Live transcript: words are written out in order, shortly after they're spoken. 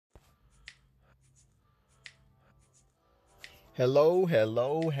Hello,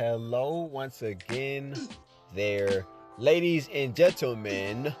 hello, hello once again there, ladies and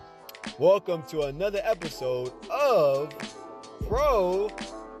gentlemen. Welcome to another episode of Pro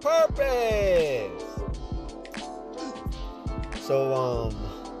Purpose. So,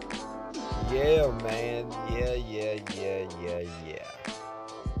 yeah, man. Yeah.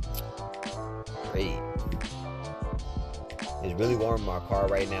 Great. It's really warm in my car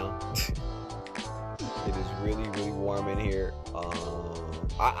right now. It is really warm in here.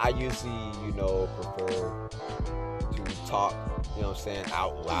 I usually, prefer to talk,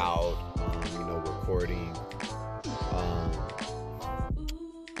 out loud, recording,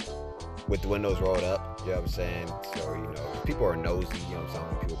 with the windows rolled up, you know what I'm saying? So, people are nosy,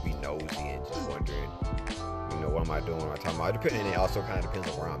 some people be nosy and just wondering, what am I doing? What am I talking about? And it also kind of depends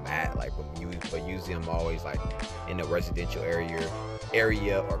on where I'm at, but usually I'm always like in a residential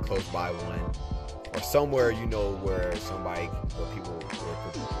area or close by one. Or somewhere, where it's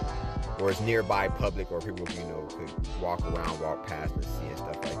nearby public, or people, could walk around, walk past and see and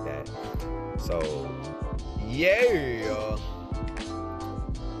stuff like that. So, yeah.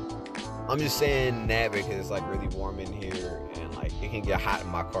 I'm just saying that because it's like really warm in here and like it can get hot in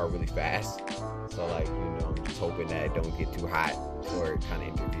my car really fast. So like, I'm just hoping that it don't get too hot or it kind of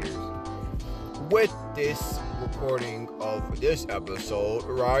interferes with this recording of this episode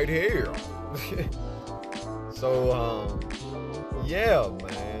right here. So, yeah,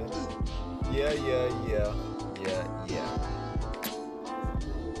 man. Yeah. You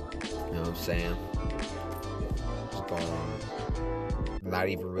know what I'm saying? Just gonna not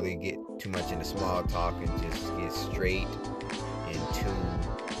even really get too much into small talk and just get straight into,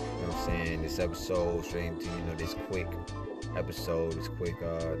 this episode, straight into, this quick episode, this quick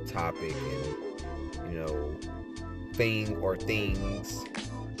topic and, thing or things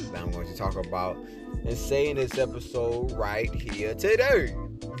that I'm going to talk about and say in this episode right here today. You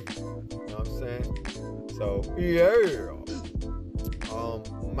know what I'm saying? So, yeah.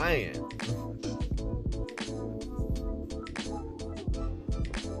 Man.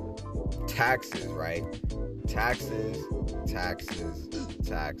 Taxes, right? Taxes.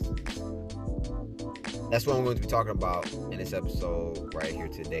 That's what I'm going to be talking about in this episode right here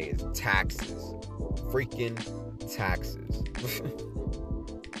today is taxes. Freaking taxes.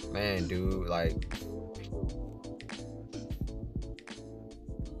 Man, dude, like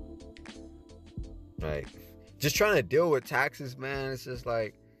just trying to deal with taxes, man. It's just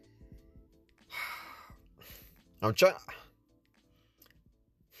like I'm trying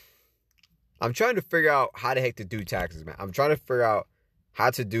to figure out how the heck to do taxes, man. I'm trying to figure out how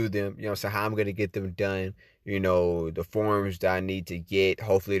to do them, so how I'm going to get them done, the forms that I need to get.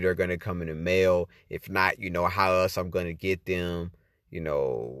 Hopefully they're going to come in the mail. If not, how else I'm going to get them,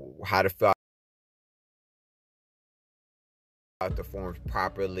 how to fill out the forms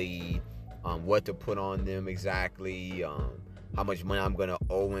properly, what to put on them exactly, how much money I'm going to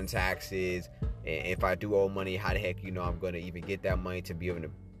owe in taxes. And if I do owe money, how the heck, I'm going to even get that money to be able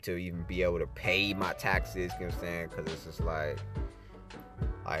to pay my taxes, you know what I'm saying? Because it's just like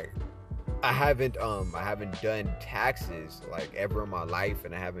I haven't done taxes like ever in my life,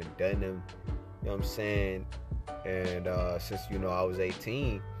 and I haven't done them, you know what I'm saying? And since I was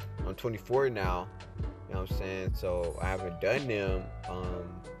 18, I'm 24 now, you know what I'm saying? So I haven't done them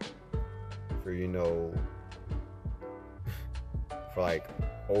for for like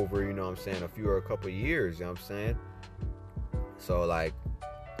over, a couple of years, you know what I'm saying? So like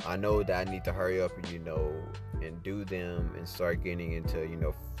I know that I need to hurry up and and do them and start getting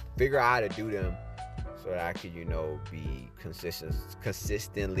into figure out how to do them so that I could be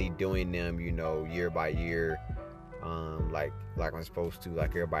consistently doing them year by year, like I'm supposed to,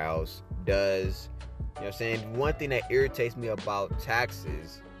 like everybody else does. You know what I'm saying? One thing that irritates me about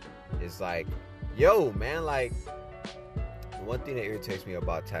taxes is like, yo, man, like one thing that irritates me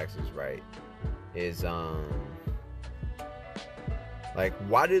about taxes, right, is like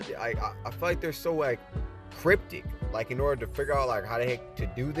why did I feel like they're so like cryptic, like in order to figure out like how the heck to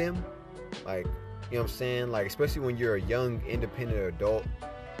do them, like, you know what I'm saying, like especially when you're a young independent adult, you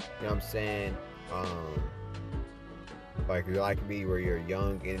know what I'm saying, like you're like me, where you're a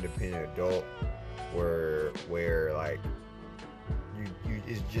young independent adult, where like you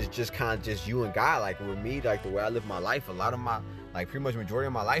it's just kind of just you and God. Like with me, like the way I live my life, a lot of my, like pretty much majority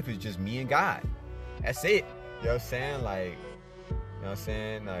of my life is just me and God. That's it. You know what I'm saying? Like, you know what I'm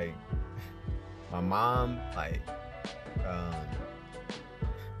saying? Like my mom, like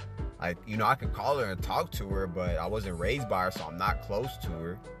I could call her and talk to her, but I wasn't raised by her, so I'm not close to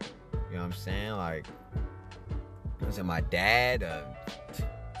her. You know what I'm saying? Like, was it my dad, you know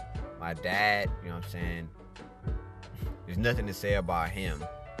what I'm saying? You know there's nothing to say about him. You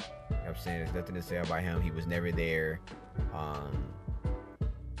know what I'm saying? There's nothing to say about him. He was never there.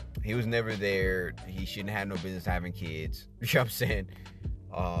 He was never there. He shouldn't have no business having kids. You know what I'm saying?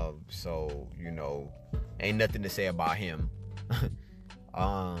 So, you know, ain't nothing to say about him.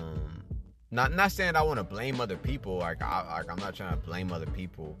 Not saying I want to blame other people. Like I'm not trying to blame other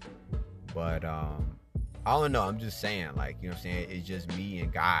people. But I don't know. I'm just saying, like, you know what I'm saying? It's just me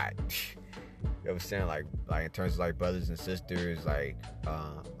and God. You know what I'm saying? Like in terms of like brothers and sisters, like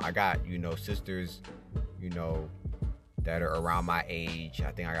I got, you know, sisters, you know, that are around my age.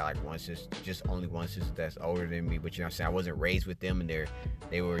 I think I got like one sister, just only one sister that's older than me. But you know what I'm saying? I wasn't raised with them, and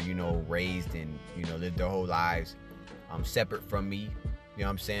they were, you know, raised and, you know, lived their whole lives separate from me. You know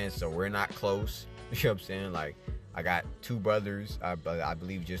what I'm saying? So we're not close. You know what I'm saying? Like, I got two brothers. I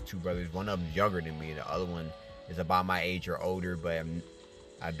believe just two brothers. One of them's younger than me, and the other one is about my age or older. But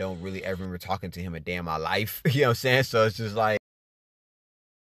I don't really ever remember talking to him a day in my life. You know what I'm saying? So it's just like,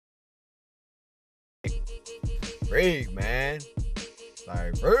 great, man.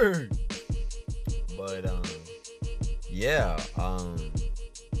 Like, great. But yeah.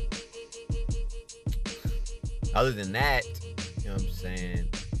 Other than that, you know what I'm saying?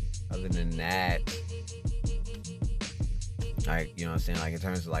 Other than that, like, you know what I'm saying? Like, in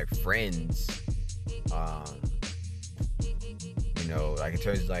terms of like friends, you know, like in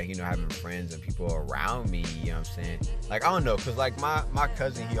terms of like, you know, having friends and people around me, you know what I'm saying? Like, I don't know, cause like my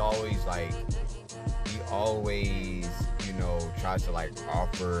cousin, he always, you know, tries to like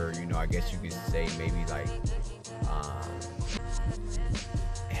offer, you know, I guess you could say maybe like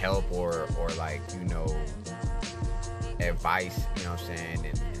help or like, you know, advice, you know what I'm saying,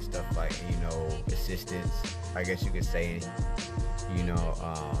 and stuff like, you know, assistance, I guess you could say, you know,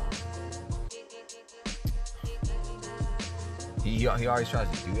 he always tries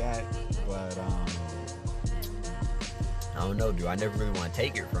to do that, but I don't know, dude. I never really want to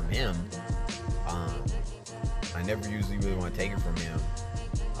take it from him. I never usually really want to take it from him.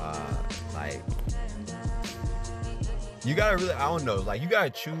 Like, you gotta really, I don't know, like, you gotta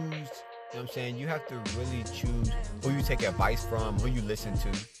choose, you know what I'm saying? You have to really choose who you take advice from, who you listen to.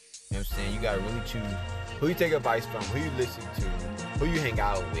 You know what I'm saying? You gotta really choose who you take advice from, who you listen to, who you hang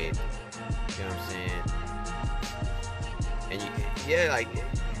out with. You know what I'm saying? And like, you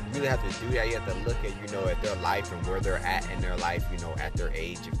really have to do that. You have to look at, you know, at their life and where they're at in their life, you know, at their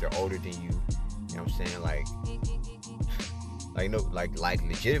age, if they're older than you. You know what I'm saying? Like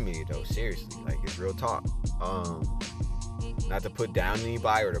legitimately though, seriously, like, it's real talk. Not to put down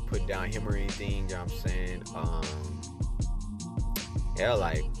anybody or to put down him or anything, you know what I'm saying? Yeah,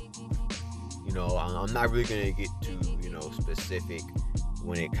 like, you know, I'm not really gonna get too, you know, specific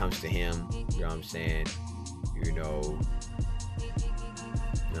when it comes to him, you know what I'm saying? You know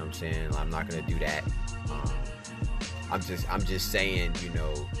what I'm saying? I'm not gonna do that. I'm just saying, you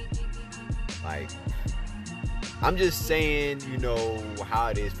know, like, I'm just saying, you know, how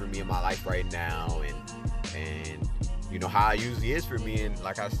it is for me in my life right now, and you know, how it usually is for me, and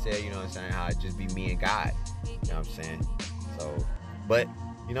like I said, you know what I'm saying, how it just be me and God, you know what I'm saying? So, but,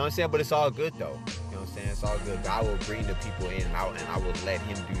 you know what I'm saying, but it's all good though, you know what I'm saying, it's all good. God will bring the people in and out, and I will let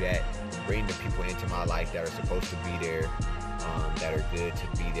him do that, bring the people into my life that are supposed to be there, that are good to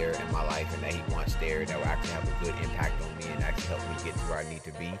be there in my life, and that he wants there, that will actually have a good impact on me and actually help me get to where I need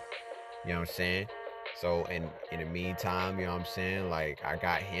to be, you know what I'm saying? So, in the meantime, you know what I'm saying, like, I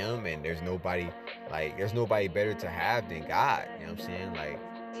got him, and there's nobody better to have than God, you know what I'm saying? Like,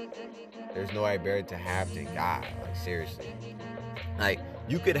 there's nobody better to have than God, like, seriously. Like,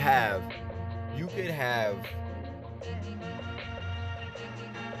 you could have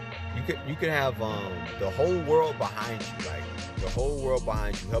the whole world behind you, like, the whole world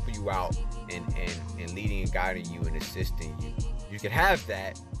behind you, helping you out and leading and guiding you and assisting you. You could have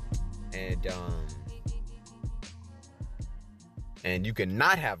that, and you can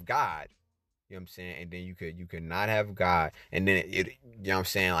not have God, you know what I'm saying? And then you could not have God, and then it you know what I'm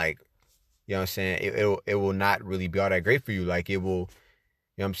saying, like, you know what I'm saying, it will not really be all that great for you. Like, it will,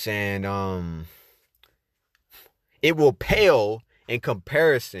 you know what I'm saying, it will pale in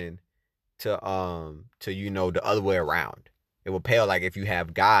comparison to you know, the other way around. It will pale, like, if you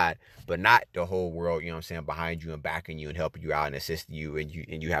have God but not the whole world, you know what I'm saying, behind you and backing you and helping you out and assisting you, and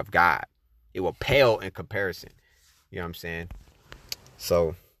you have God. It will pale in comparison. You know what I'm saying?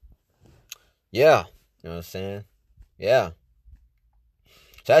 So, yeah, you know what I'm saying? Yeah.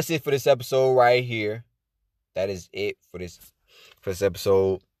 So that's it for this episode right here. That is it for this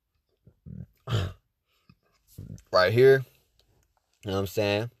episode right here. You know what I'm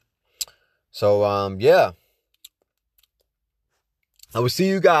saying? So, yeah. I will see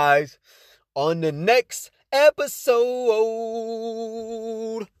you guys on the next episode.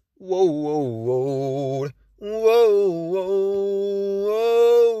 Whoa, whoa, whoa. Whoa, whoa,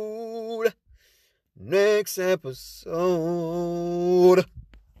 whoa. Next episode.